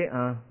有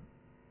啲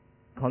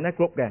Connect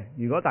Group 嘅。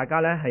如果大家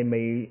呢係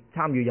未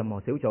參與任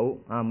何小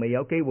組未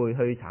有機會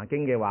去查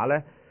經嘅話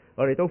呢，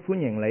我哋都歡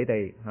迎你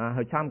哋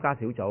去參加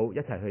小組一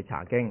齊去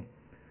查經。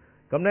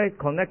咁呢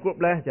Connect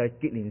Group 呢就係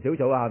結連小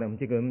組我哋唔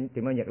知佢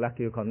點樣譯啦，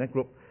叫 Connect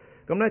Group。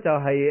咁呢就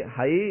係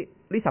喺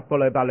呢10個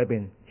禮拜裏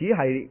邊，只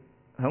係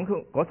響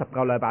嗰10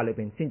個禮拜裏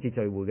邊先至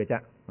聚會嘅啫。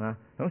響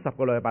10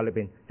個禮拜裏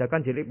邊就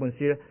跟住呢本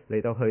書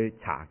嚟到去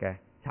查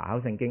考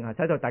聖經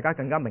使到大家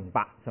更加明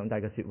白上帝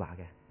嘅說話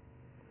嘅。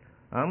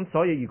咁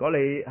所以如果你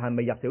係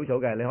未入小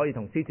組嘅，你可以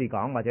同司事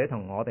講，或者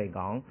同我哋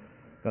講，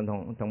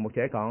同牧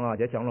者講或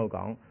者長老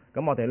講。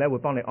咁我哋呢會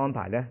幫你安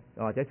排呢，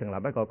或者成立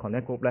一個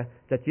Connect Group 呢，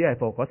就只係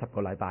課嗰10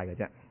個禮拜嘅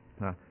啫。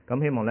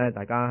咁希望呢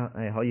大家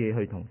可以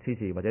去同司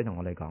事或者同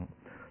我哋講。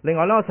另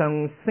外呢，我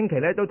上星期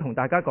呢都同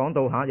大家講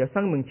到有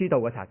生命之道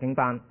嘅查經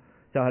班，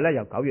就係呢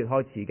由9月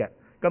開始嘅。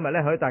今日呢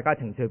喺大家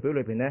程序表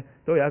裏邊呢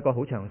都有一個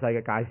好詳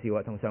細嘅介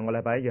紹同上個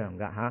禮拜一樣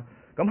噶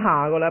咁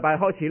下個禮拜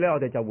開始呢，我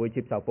哋就會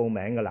接受報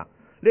名噶啦。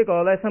呢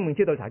個呢生命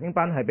之道查經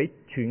班係俾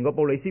全個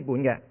布里斯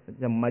本嘅，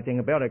就唔係淨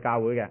係俾我哋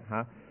教會嘅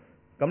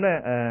咁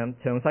呢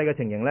詳細嘅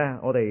情形呢，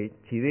我哋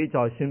遲啲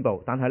再宣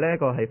布。但係呢一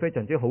個係非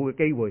常之好嘅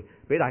機會，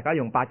俾大家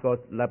用8個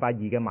禮拜二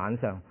嘅晚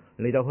上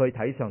嚟到去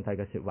睇上帝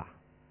嘅說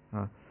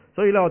話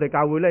所以呢，我哋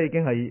教會呢已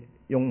經係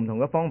用唔同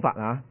嘅方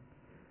法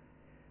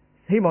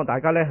希望大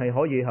家呢係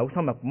可以好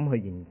深入咁去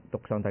研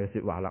讀上帝嘅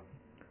說話啦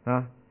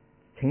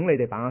請你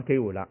哋把握機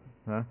會啦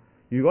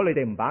如果你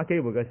哋唔把握機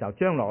會嘅時候，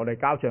將來我哋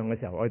交賬嘅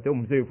時候，我哋都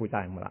唔需要負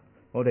責任噶啦。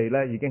我哋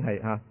呢已經係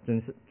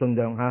盡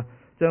量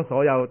將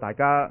所有大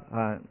家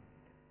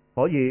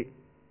可以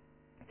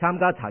參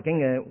加查經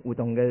嘅活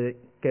動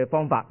嘅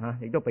方法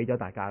亦都俾咗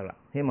大家噶啦。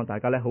希望大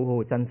家呢好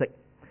好珍惜。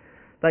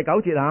第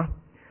9節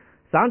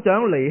省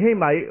長尼希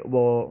米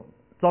和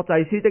作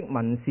祭司的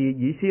文士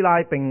以斯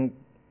拉，並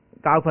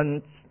教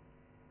訓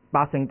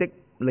百姓的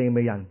利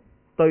未人，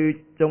對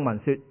眾民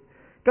說：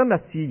今日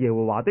是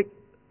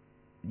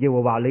耶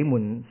和華你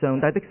們上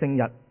帝的聖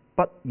日，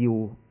不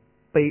要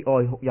悲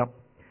哀哭泣。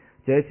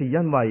這是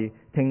因為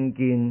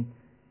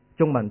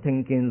眾民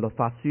聽見律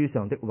法書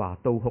上的話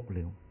都哭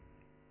了。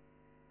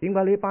點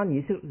解呢班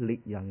以色列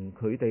人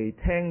佢哋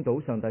聽到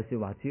上帝說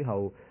話之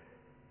後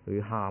去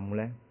喊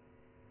呢？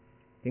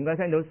點解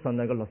聽到上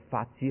帝嘅律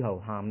法之後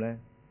喊呢？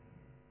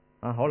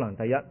可能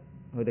第一，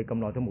佢哋咁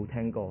耐都冇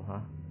聽過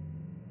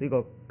呢個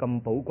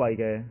咁寶貴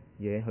嘅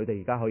嘢，佢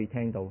哋而家可以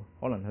聽到，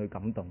可能去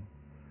感動。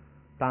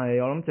但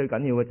係我諗最緊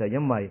要嘅就係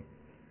因為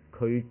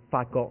佢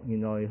發覺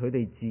原來佢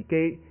哋自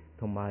己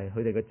同埋佢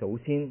哋嘅祖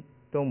先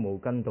都冇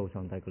跟到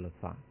上帝嘅律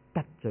法，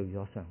得罪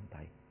咗上帝。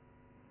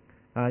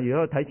如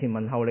果睇前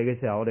文後理嘅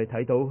時候，我哋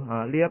睇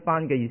到呢一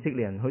班嘅以色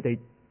列人，佢哋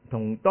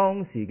同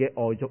當時嘅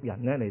外族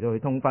人呢嚟到去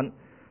通婚，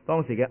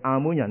當時嘅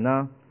亞捫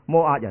人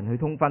摩押人去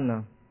通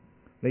婚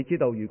你知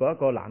道，如果一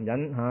個男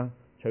人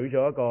娶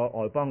咗一個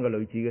外邦嘅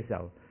女子嘅時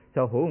候，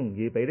就好容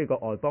易俾呢個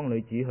外邦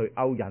女子去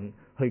勾引，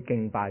去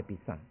敬拜別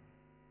神。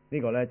呢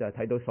個呢，就係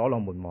睇到所羅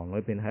門王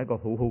裏邊係一個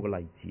好好嘅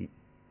例子。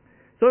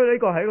所以呢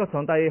個係一個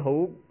上帝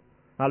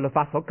好律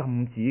法所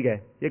禁止嘅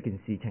一件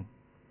事情，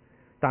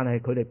但係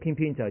佢哋偏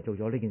偏就係做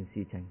咗呢件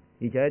事情，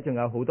而且仲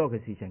有好多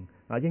嘅事情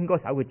應該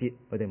守嘅節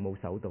佢哋冇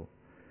守到，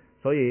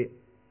所以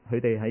佢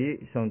哋喺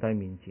上帝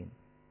面前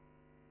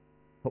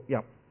哭泣。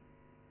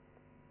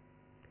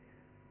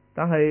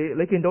但係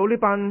你見到呢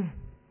班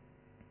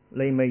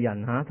利未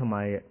人同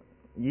埋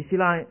以斯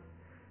拉，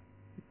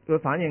佢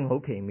反應好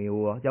奇妙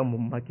喎，又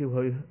唔係叫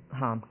佢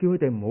喊，叫佢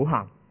哋唔好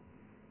喊。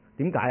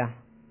點解啊？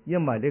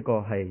因為呢個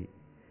係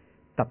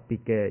特別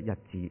嘅日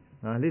子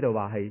啊！呢度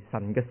話係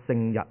神嘅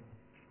聖日，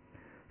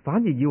反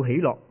而要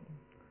喜樂。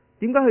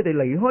點解佢哋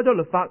離開咗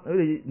律法，佢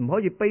哋唔可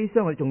以悲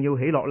傷，佢仲要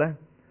喜樂呢？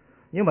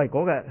因為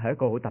嗰日係一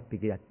個好特別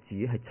嘅日子，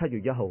係7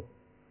月1號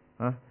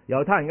啊！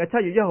猶太人嘅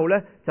7月1號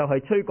呢，就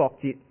係吹角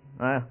節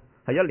啊，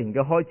係一年嘅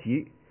開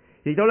始。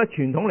亦都咧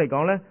傳統嚟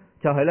講呢，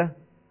就係呢，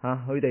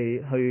佢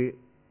哋去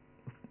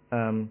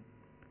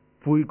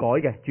悔改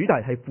嘅主題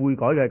係悔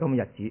改嘅咁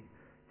嘅日子。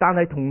但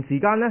係同時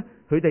間呢，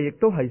佢哋亦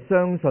都係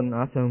相信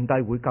上帝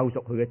會救贖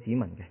佢嘅子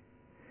民嘅，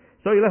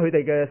所以呢，佢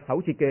哋嘅守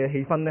節嘅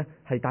氣氛呢，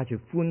係帶住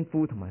歡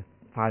呼同埋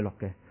快樂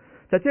嘅。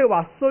就即係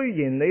話，雖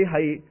然你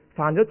係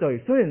犯咗罪，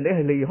雖然你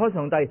係離開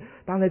上帝，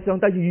但係上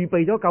帝預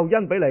備咗救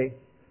恩俾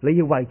你，你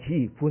要為此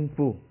而歡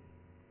呼。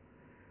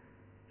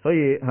所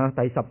以第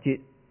10節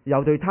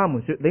又對他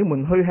們說：你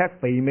們去吃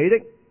肥美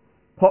的，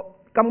喝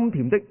甘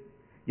甜的，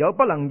有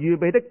不能預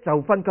備的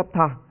就分給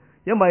他，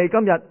因為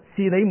今日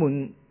是你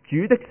們主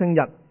的聖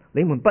日。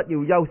你們不要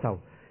憂愁，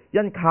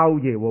因靠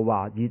耶和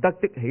華而得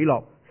的喜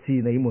樂是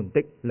你們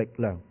的力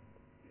量。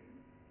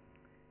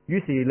於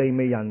是利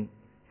未人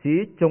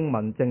使眾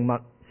民靜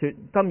默，說：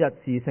今日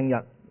是聖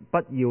日，不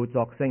要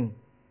作聲，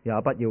也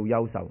不要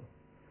憂愁。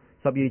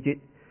12節，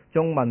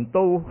眾民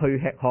都去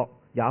吃喝，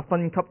也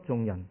分給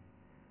眾人，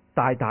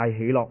大大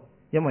喜樂，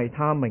因為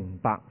他明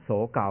白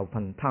所教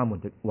訓他們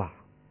的話。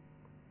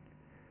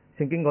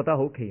聖經覺得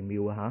好奇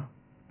妙啊！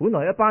本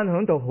來一班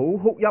響度好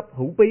哭泣、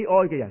好悲哀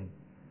嘅人，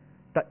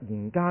突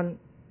然間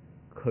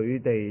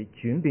佢哋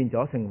轉變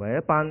咗，成為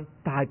一班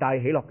大大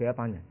喜樂嘅一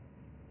班人。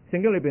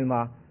聖經裏邊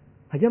話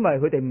係因為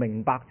佢哋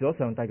明白咗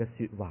上帝嘅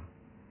說話，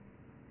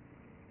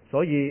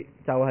所以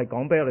就係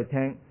講俾我哋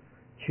聽，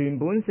全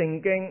本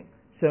聖經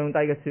上帝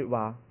嘅說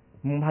話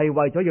唔係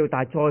為咗要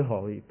帶災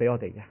害俾我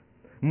哋嘅，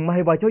唔係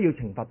為咗要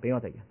懲罰俾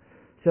我哋嘅。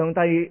上帝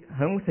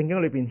響聖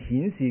經裏邊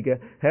顯示嘅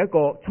係一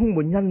個充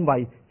滿恩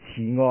惠、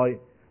慈愛、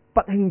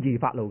不輕易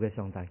發怒嘅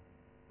上帝。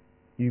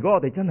如果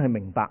我哋真係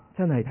明白，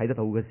真係睇得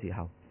到嘅時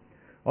候，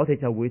我哋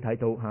就會睇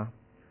到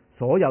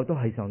所有都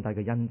係上帝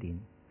嘅恩典，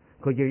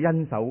佢嘅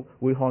恩手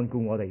會看顧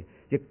我哋，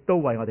亦都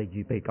為我哋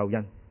預備救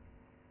恩。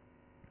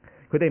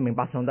佢哋明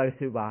白上帝嘅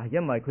說話，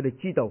因為佢哋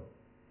知道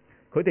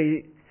佢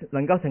哋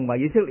能夠成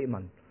為以色列民，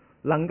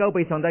能夠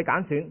被上帝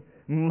揀選，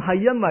唔係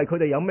因為佢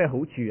哋有咩好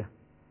處啊，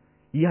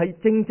而係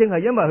正正係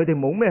因為佢哋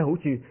冇咩好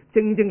處，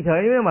正正就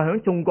係因為喺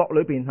眾國裏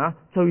邊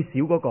最少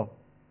嗰個，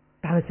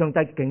但係上帝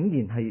竟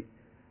然係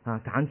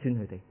揀選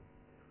佢哋。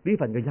呢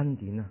份嘅恩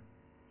典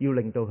要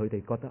令到佢哋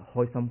覺得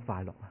開心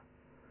快樂啊！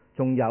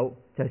仲有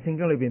就係聖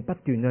經裏邊不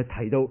斷去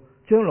提到，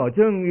將來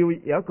將要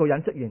有一個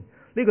人出現，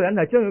呢個人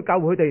係將要救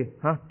佢哋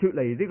脫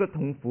離呢個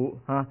痛苦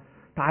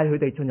帶佢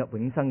哋進入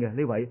永生嘅。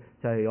呢位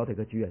就係我哋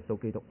嘅主耶穌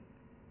基督。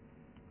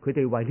佢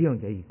哋為呢樣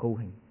嘢而高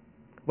興，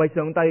為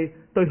上帝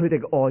對佢哋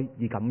嘅愛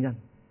而感恩。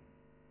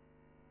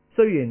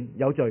雖然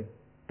有罪，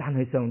但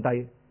係上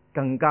帝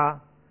更加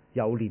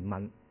有憐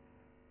憫，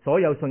所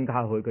有信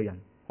靠佢嘅人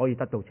可以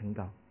得到拯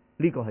救。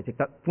呢個係值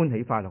得歡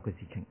喜快樂嘅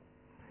事情。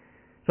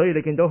所以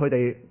你見到佢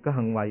哋嘅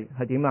行為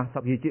係點啊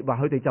？12節話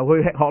佢哋就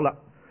去吃喝啦，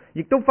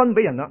亦都分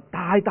俾人啦，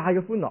大大嘅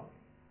歡樂，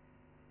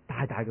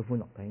大大嘅歡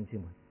樂。弟兄姊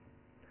妹，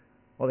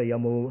我哋有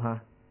冇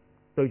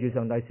對住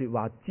上帝說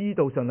話，知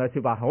道上帝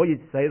說話可以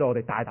使到我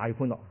哋大大嘅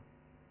歡樂？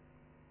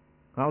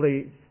我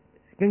哋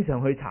經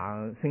常去查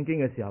聖經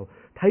嘅時候，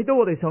睇到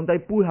我哋上帝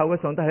背後嘅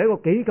上帝係一個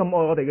幾咁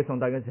愛我哋嘅上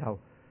帝嘅時候，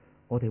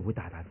我哋會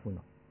大大歡樂。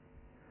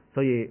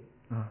所以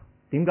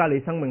點解你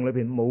生命裏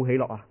邊冇喜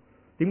樂啊？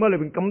點解裏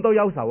邊咁多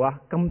憂愁啊？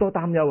咁多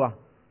擔憂啊？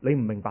你唔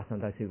明白上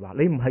帝說話，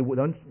你唔係活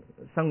喺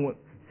生活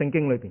聖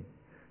經裏邊，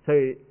所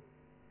以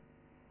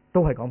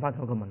都係講翻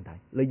同一個問題。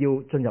你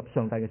要進入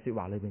上帝嘅說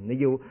話裏邊，你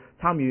要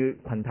參與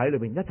群體裏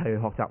邊一齊去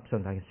學習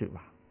上帝嘅說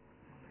話。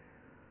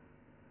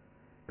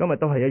今日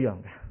都係一樣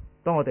嘅。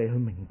當我哋去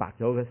明白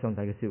咗嘅上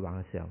帝嘅說話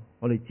嘅時候，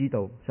我哋知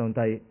道上帝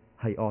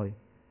係愛，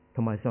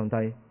同埋上帝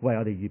為我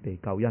哋預備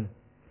救恩。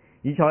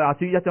以賽亞書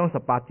1章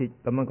18節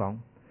咁樣講。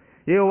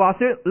耶和華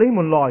說：你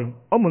們來，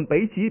我們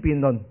彼此辯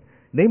論。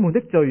你們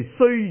的罪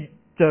雖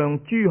像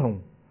朱紅，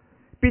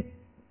必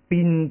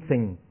變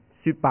成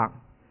雪白；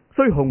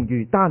雖紅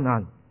如丹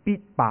顏，必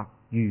白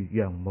如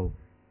羊毛。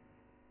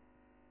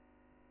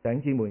弟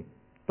兄姊妹，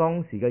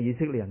當時嘅以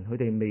色列人，佢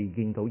哋未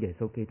見到耶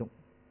穌基督，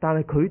但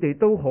係佢哋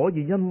都可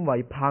以因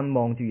為盼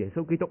望住耶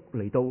穌基督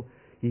嚟到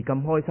而咁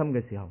開心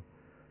嘅時候，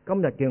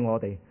今日嘅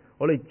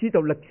我哋知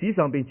道歷史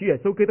上邊主耶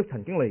穌基督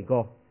曾經嚟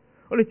過。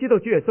我哋知道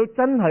主耶穌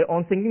真係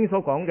按聖經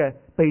所講嘅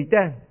被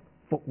釘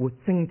復活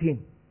升天。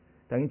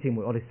弟兄姊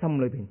妹，我哋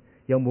心裏邊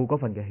有冇嗰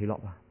份嘅喜樂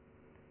啊？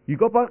如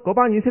果嗰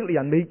班以色列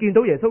人未見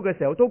到耶穌嘅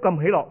時候都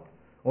咁喜樂，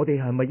我哋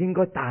係咪應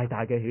該大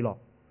大嘅喜樂？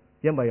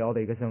因為我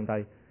哋嘅上帝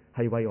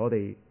係為我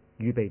哋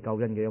預備救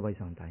恩嘅一位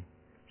上帝。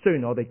雖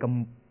然我哋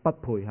咁不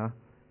配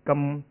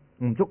咁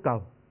唔足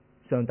夠，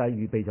上帝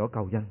預備咗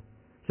救恩，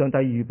上帝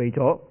預備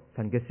咗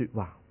神嘅說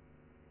話，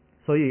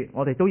所以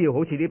我哋都要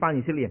好似呢班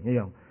以色列人一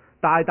樣，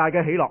大大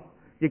嘅喜樂，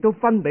亦都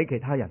分俾其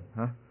他人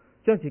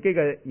將自己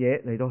嘅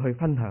嘢嚟到去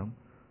分享。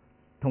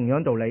同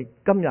樣道理，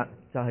今日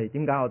就係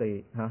點解我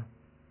哋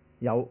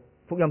有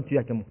福音主日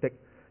嘅目的，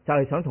就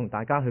係想同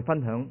大家去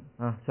分享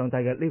上帝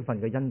嘅呢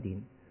份嘅恩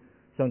典，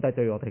上帝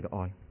對我哋嘅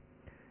愛。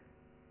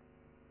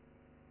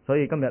所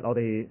以今日我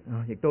哋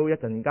亦都一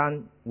陣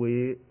間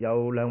會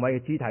有兩位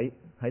嘅肢體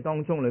喺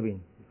當中裏邊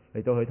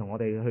嚟到去同我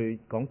哋去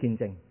講見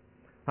證，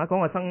講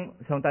下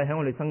上帝喺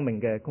我哋生命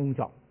嘅工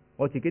作。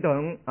我自己都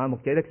響牧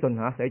者的信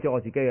寫咗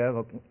我自己嘅一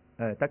個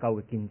得救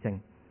嘅見證。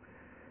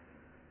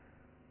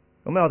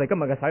咁我哋今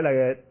日嘅洗禮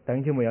嘅弟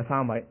兄姊妹有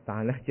3位，但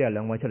係呢只係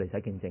2位出嚟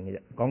洗見證嘅啫，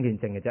講見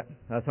證嘅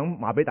啫。想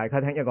話俾大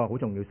家聽一個好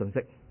重要信息，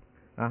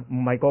唔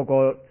係個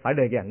個洗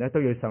禮嘅人呢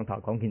都要上台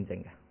講見證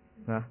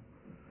嘅。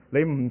你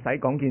唔使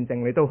講見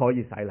證，你都可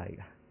以洗禮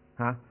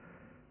嘅。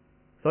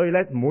所以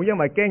呢，唔好因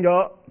為驚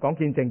咗講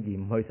見證而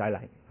唔去洗禮。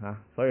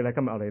所以呢，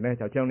今日我哋呢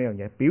就將呢樣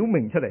嘢表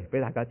明出嚟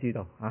俾大家知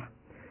道。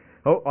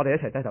好，我哋一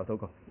齊低頭禱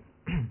告。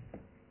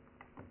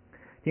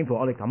天父，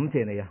我哋感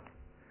謝你啊，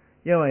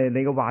因為你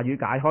嘅話語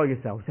解開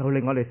嘅時候，就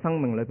令我哋生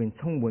命裏邊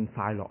充滿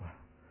快樂啊！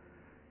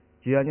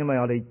主啊，因為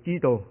我哋知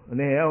道你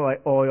係一位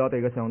愛我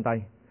哋嘅上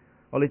帝，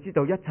我哋知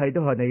道一切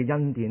都係你嘅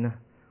恩典啊！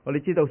我哋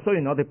知道雖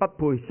然我哋不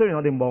配，雖然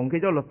我哋忘記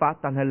咗律法，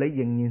但係你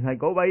仍然係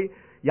嗰位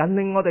引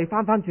領我哋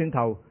翻轉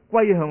頭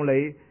歸向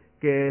你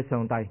嘅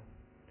上帝。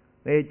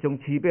你仲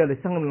賜俾我哋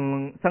生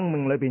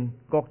命裏邊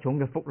各種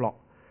嘅福樂，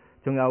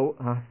仲有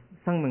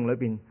生命裏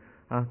邊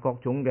各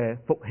種嘅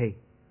福氣。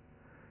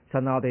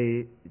神啊，我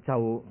哋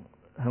就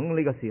喺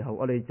呢個時候，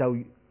我哋就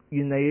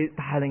願你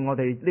帶領我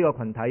哋呢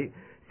個群體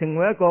成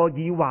為一個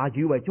以話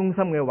語為中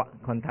心嘅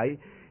群體，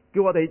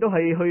叫我哋都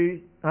係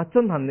去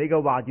遵行你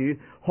嘅話語，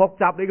學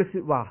習你嘅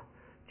說話。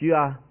主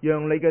啊，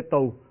讓你嘅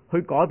道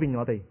去改變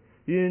我哋，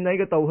願你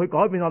嘅道去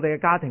改變我哋嘅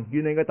家庭，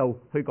願你嘅道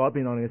去改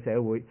變我哋嘅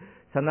社會。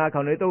神啊，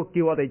求你都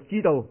叫我哋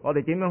知道我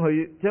哋點樣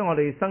去將我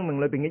哋生命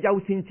裏邊嘅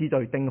優先次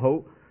序定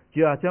好。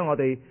主啊，將我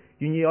哋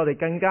願意我哋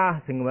更加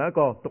成為一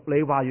個讀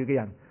你話語嘅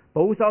人，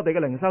保守我哋嘅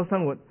靈修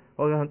生活。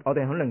我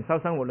哋喺靈修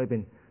生活裏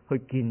邊去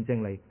見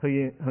證你，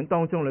去喺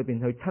當中裏邊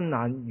去親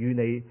眼與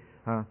你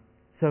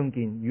相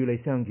見，與你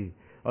相遇。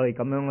我哋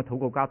咁樣嘅禱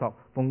告交託，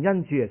奉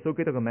恩主耶穌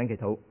基督嘅名祈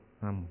禱，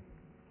阿們。